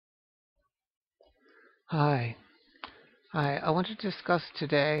Hi. I want to discuss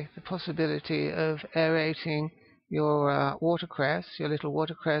today the possibility of aerating your watercress, your little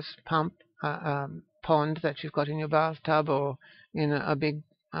watercress pump pond that you've got in your bathtub or in a big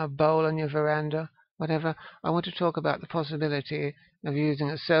bowl on your veranda, whatever. I want to talk about the possibility of using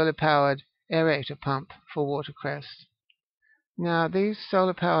a solar-powered aerator pump for watercress. Now, these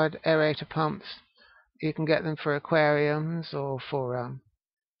solar-powered aerator pumps, you can get them for aquariums or for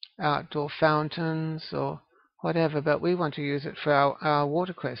outdoor fountains or whatever, but we want to use it for our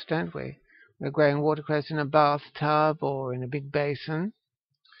watercress, don't we? We're growing watercress in a bathtub or in a big basin.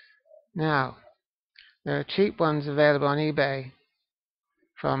 Now, there are cheap ones available on eBay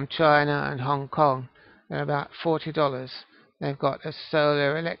from China and Hong Kong. They're about $40. They've got a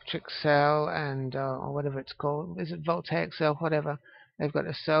solar electric cell and or whatever it's called. Is it voltaic cell? Whatever. They've got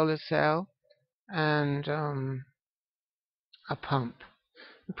a solar cell and a pump.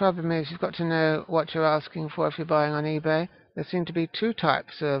 The problem is you've got to know what you're asking for if you're buying on eBay. There seem to be two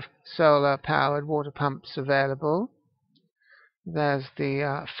types of solar-powered water pumps available. There's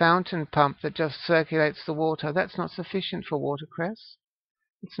the fountain pump that just circulates the water. That's not sufficient for watercress.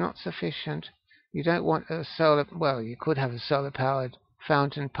 It's not sufficient. You don't want a well, you could have a solar-powered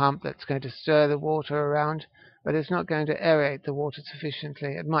fountain pump that's going to stir the water around, but it's not going to aerate the water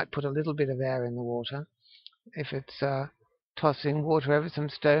sufficiently. It might put a little bit of air in the water if it's tossing water over some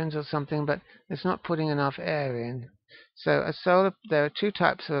stones or something, but it's not putting enough air in. So there are two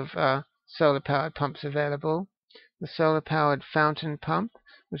types of solar-powered pumps available. The solar-powered fountain pump,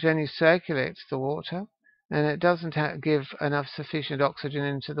 which only circulates the water, and it doesn't give enough sufficient oxygen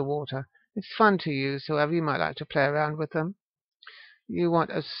into the water. It's fun to use, however you might like to play around with them. You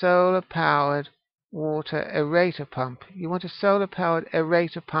want a solar-powered water aerator pump. You want a solar-powered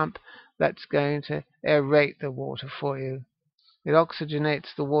aerator pump that's going to aerate the water for you. It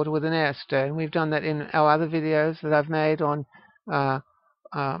oxygenates the water with an airstone. We've done that in our other videos that I've made on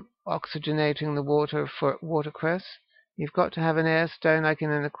oxygenating the water for watercress. You've got to have an airstone like in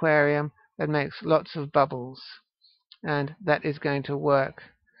an aquarium that makes lots of bubbles, and that is going to work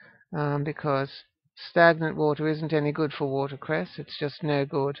because stagnant water isn't any good for watercress. It's just no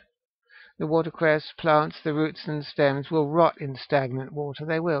good. The watercress plants, the roots and stems will rot in stagnant water.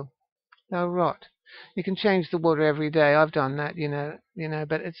 They will. They'll rot. You can change the water every day. I've done that,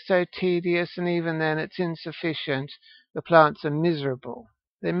 but it's so tedious, and even then it's insufficient. The plants are miserable.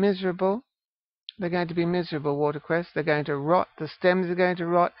 They're miserable. They're going to be miserable, watercress. They're going to rot. The stems are going to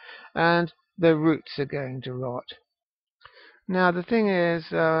rot, and the roots are going to rot. Now, the thing is,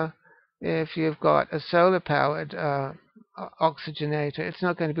 if you've got a solar-powered oxygenator, it's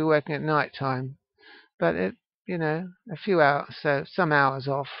not going to be working at night time, but a few hours, so some hours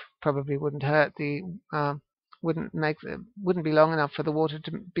off probably wouldn't hurt wouldn't be long enough for the water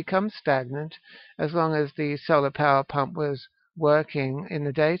to become stagnant, as long as the solar power pump was working in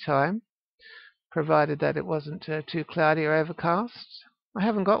the daytime, provided that it wasn't too cloudy or overcast. I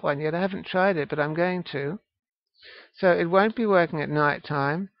haven't got one yet. I haven't tried it, but I'm going to. So it won't be working at night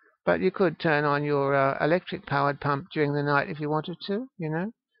time, but you could turn on your electric powered pump during the night if you wanted to,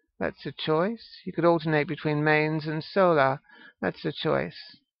 That's a choice. You could alternate between mains and solar. That's a choice.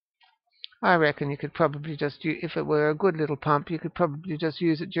 I reckon you could probably just if it were a good little pump, you could probably just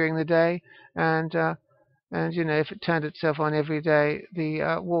use it during the day, and if it turned itself on every day,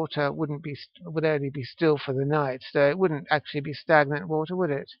 the water would only be still for the night, so it wouldn't actually be stagnant water,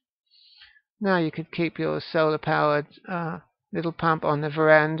 would it? Now you could keep your solar-powered little pump on the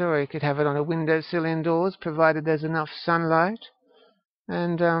veranda, or you could have it on a windowsill indoors, provided there's enough sunlight.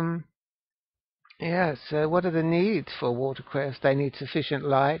 And yeah, so what are the needs for watercress? They need sufficient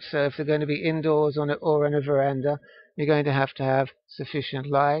light. So if they're going to be indoors or on a veranda, you're going to have sufficient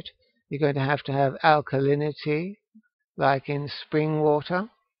light. You're going to have alkalinity, like in spring water,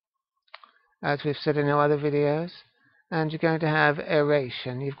 as we've said in our other videos. And you're going to have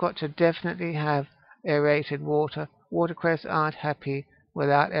aeration. You've got to definitely have aerated water. Watercress aren't happy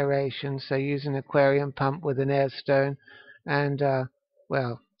without aeration, so use an aquarium pump with an airstone. And,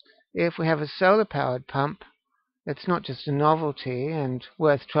 well, if we have a solar-powered pump, it's not just a novelty and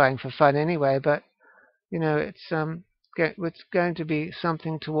worth trying for fun anyway, but, it's going to be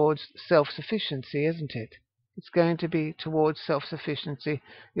something towards self-sufficiency, isn't it? It's going to be towards self-sufficiency.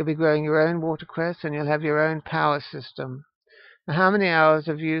 You'll be growing your own watercress and you'll have your own power system. Now, how many hours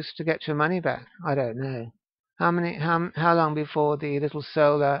of use to get your money back? I don't know. How long before the little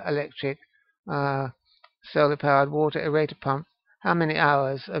electric, solar-powered water aerator pump, how many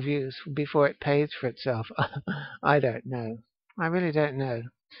hours of use before it pays for itself? I don't know. I really don't know.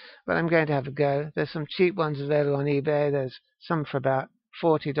 But I'm going to have a go. There's some cheap ones available on eBay. There's some for about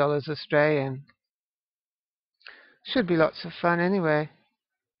 $40 Australian. Should be lots of fun anyway.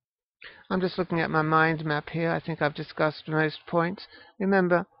 I'm just looking at my mind map here. I think I've discussed most points.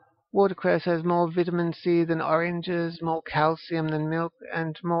 Remember, watercress has more vitamin C than oranges, more calcium than milk,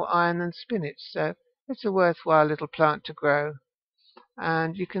 and more iron than spinach. So it's a worthwhile little plant to grow.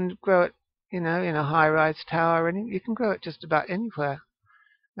 And you can grow it, in a high-rise tower, and you can grow it just about anywhere.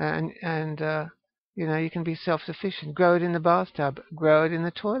 And you can be self-sufficient. Grow it in the bathtub. Grow it in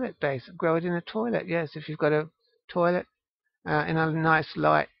the toilet base. Grow it in a toilet. Yes, if you've got a toilet in a nice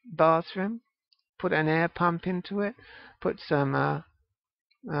light bathroom, put an air pump into it. Put some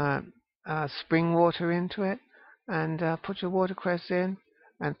spring water into it, and put your watercress in,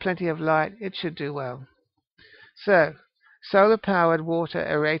 and plenty of light. It should do well. So, solar-powered water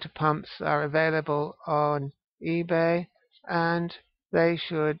aerator pumps are available on eBay, and they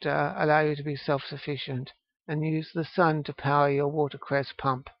should allow you to be self-sufficient and use the sun to power your watercress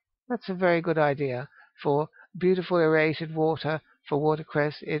pump. That's a very good idea for beautiful aerated water for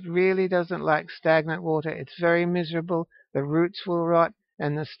watercress. It really doesn't like stagnant water. It's very miserable. The roots will rot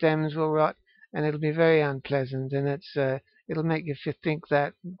and the stems will rot, and it'll be very unpleasant, and it'll make you think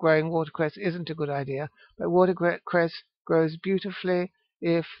that growing watercress isn't a good idea. But watercress grows beautifully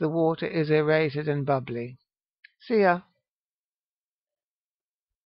if the water is aerated and bubbly. See ya.